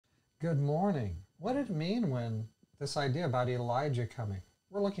Good morning. What did it mean when this idea about Elijah coming?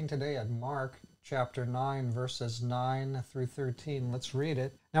 We're looking today at Mark chapter 9, verses 9 through 13. Let's read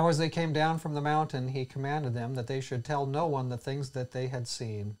it. Now as they came down from the mountain, he commanded them that they should tell no one the things that they had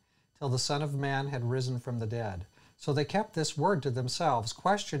seen, till the Son of Man had risen from the dead. So they kept this word to themselves,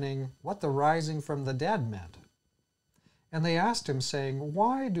 questioning what the rising from the dead meant. And they asked him, saying,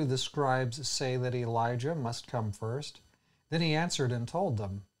 Why do the scribes say that Elijah must come first? Then he answered and told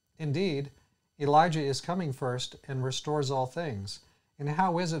them, Indeed, Elijah is coming first and restores all things. And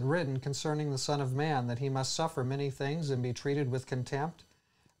how is it written concerning the Son of Man that he must suffer many things and be treated with contempt?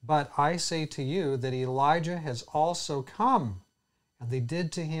 But I say to you that Elijah has also come, and they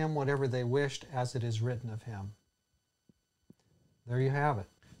did to him whatever they wished, as it is written of him. There you have it.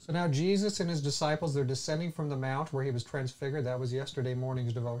 So now Jesus and his disciples, they're descending from the mount where he was transfigured. That was yesterday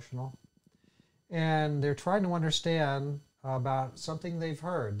morning's devotional. And they're trying to understand about something they've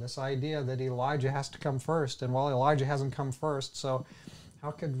heard, this idea that Elijah has to come first. And well, Elijah hasn't come first, so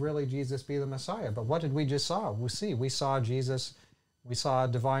how could really Jesus be the Messiah? But what did we just saw? We saw Jesus, we saw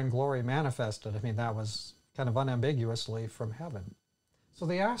divine glory manifested. I mean, that was kind of unambiguously from heaven. So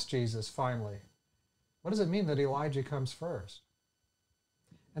they asked Jesus finally, what does it mean that Elijah comes first?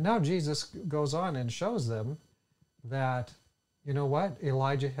 And now Jesus goes on and shows them that, you know what,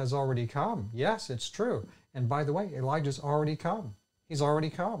 Elijah has already come. Yes, it's true. And by the way, Elijah's already come. He's already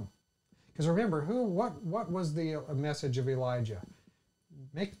come. Because remember, what was the message of Elijah?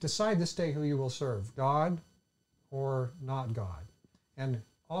 Decide this day who you will serve, God or not God. And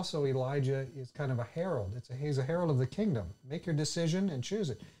also Elijah is kind of a herald. He's a herald of the kingdom. Make your decision and choose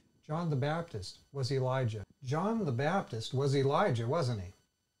it. John the Baptist was Elijah. John the Baptist was Elijah, wasn't he?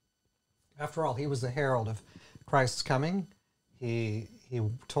 After all, he was the herald of Christ's coming. He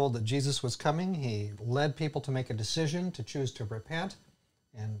told that Jesus was coming. He led people to make a decision to choose to repent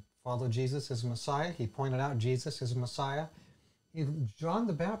and follow Jesus as Messiah. He pointed out Jesus as Messiah. John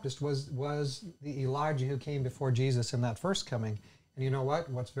the Baptist was the Elijah who came before Jesus in that first coming. And you know what?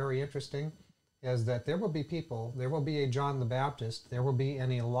 What's very interesting is that there will be people, there will be a John the Baptist, there will be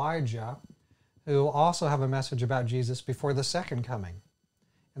an Elijah who also have a message about Jesus before the second coming.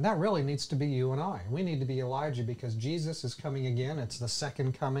 And that really needs to be you and I. We need to be Elijah because Jesus is coming again. It's the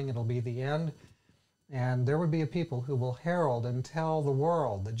second coming. It'll be the end. And there would be a people who will herald and tell the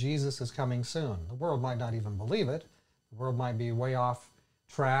world that Jesus is coming soon. The world might not even believe it. The world might be way off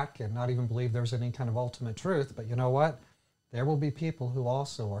track and not even believe there's any kind of ultimate truth. But you know what? There will be people who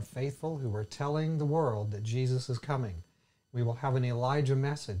also are faithful, who are telling the world that Jesus is coming. We will have an Elijah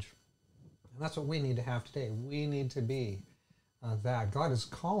message. And that's what we need to have today. We need to be that. God is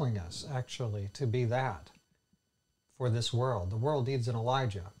calling us, actually, to be that for this world. The world needs an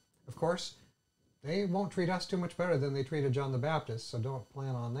Elijah. Of course, they won't treat us too much better than they treated John the Baptist, so don't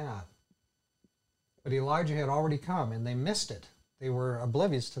plan on that. But Elijah had already come, and they missed it. They were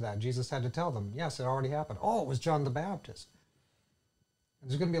oblivious to that. Jesus had to tell them, yes, it already happened. Oh, it was John the Baptist. And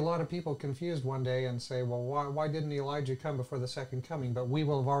there's going to be a lot of people confused one day and say, well, why didn't Elijah come before the second coming? But we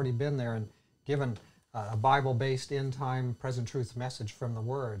will have already been there and given a Bible-based end-time present truth message from the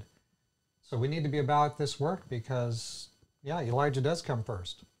Word. So we need to be about this work because, yeah, Elijah does come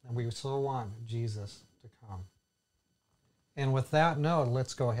first. And we so want Jesus to come. And with that note,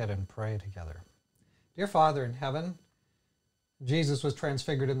 let's go ahead and pray together. Dear Father in heaven, Jesus was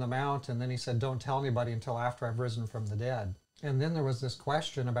transfigured in the mount, and then he said, don't tell anybody until after I've risen from the dead. And then there was this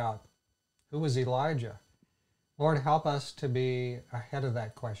question about who was Elijah? Lord, help us to be ahead of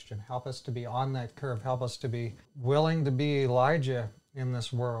that question. Help us to be on that curve. Help us to be willing to be Elijah in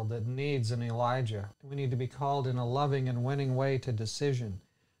this world that needs an Elijah. We need to be called in a loving and winning way to decision.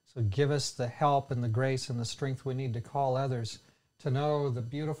 So give us the help and the grace and the strength we need to call others to know the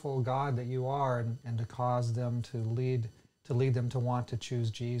beautiful God that you are and to cause them to lead them to want to choose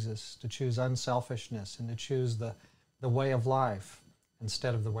Jesus, to choose unselfishness and to choose the way of life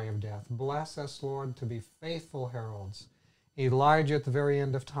instead of the way of death. Bless us, Lord, to be faithful heralds. Elijah at the very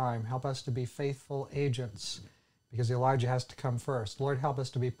end of time, help us to be faithful agents because Elijah has to come first. Lord, help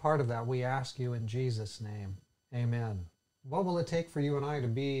us to be part of that. We ask you in Jesus' name. Amen. What will it take for you and I to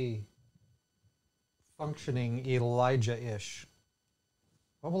be functioning Elijah-ish?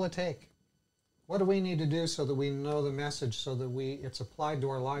 What will it take? What do we need to do so that we know the message, so that it's applied to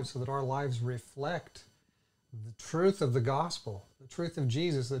our lives, so that our lives reflect the truth of the gospel, the truth of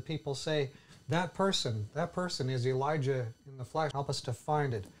Jesus, that people say, that person is Elijah in the flesh. Help us to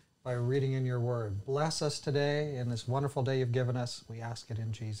find it by reading in your word. Bless us today in this wonderful day you've given us. We ask it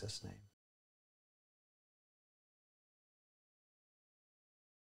in Jesus' name.